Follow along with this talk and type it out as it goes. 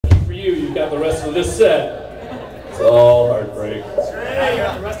you've got the rest of this set. It's all heartbreak. I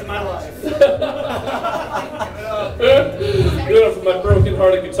got the rest of my life. Give it up for my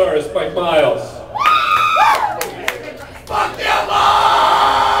broken-hearted guitarist, Mike Miles. Fuck the alive!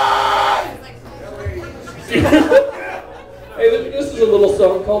 Hey, this is a little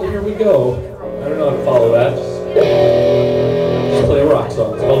song called Here We Go. I don't know how to follow that. Just play a rock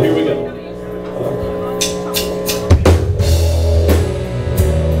song. It's called Here We Go.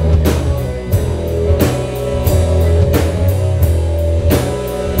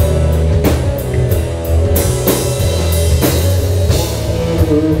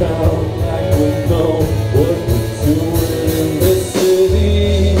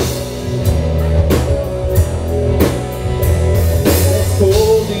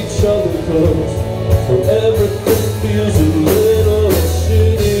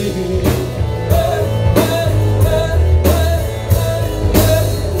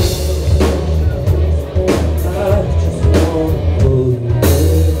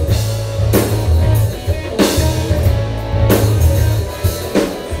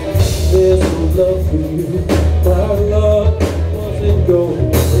 Love for you, my love wasn't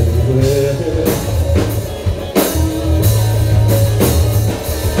going anywhere.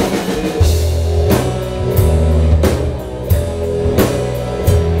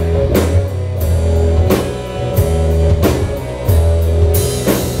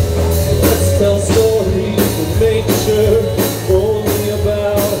 Let's tell stories of nature, only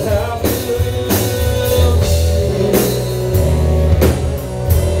about how we live.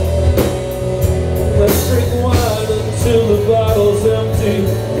 Let's drink wine until the bottle's empty,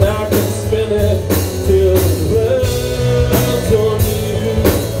 and I can spin it till the world's on you.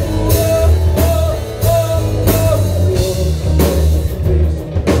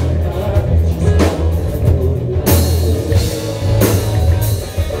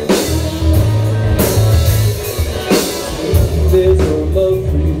 There's no love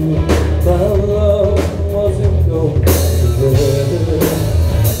for you, my love wasn't going anywhere.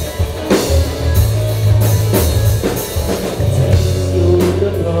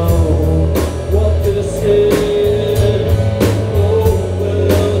 What this is, oh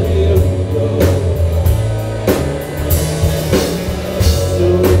well, here we go.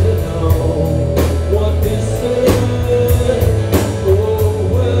 Soon to know what this is, oh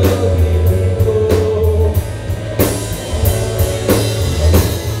well, here we go.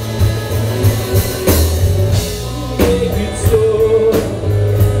 You make it so,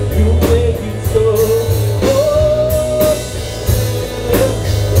 you make it so.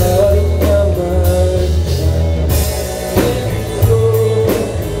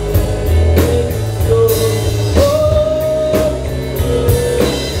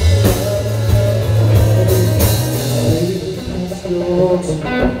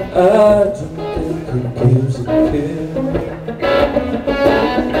 I don't think who gives a care.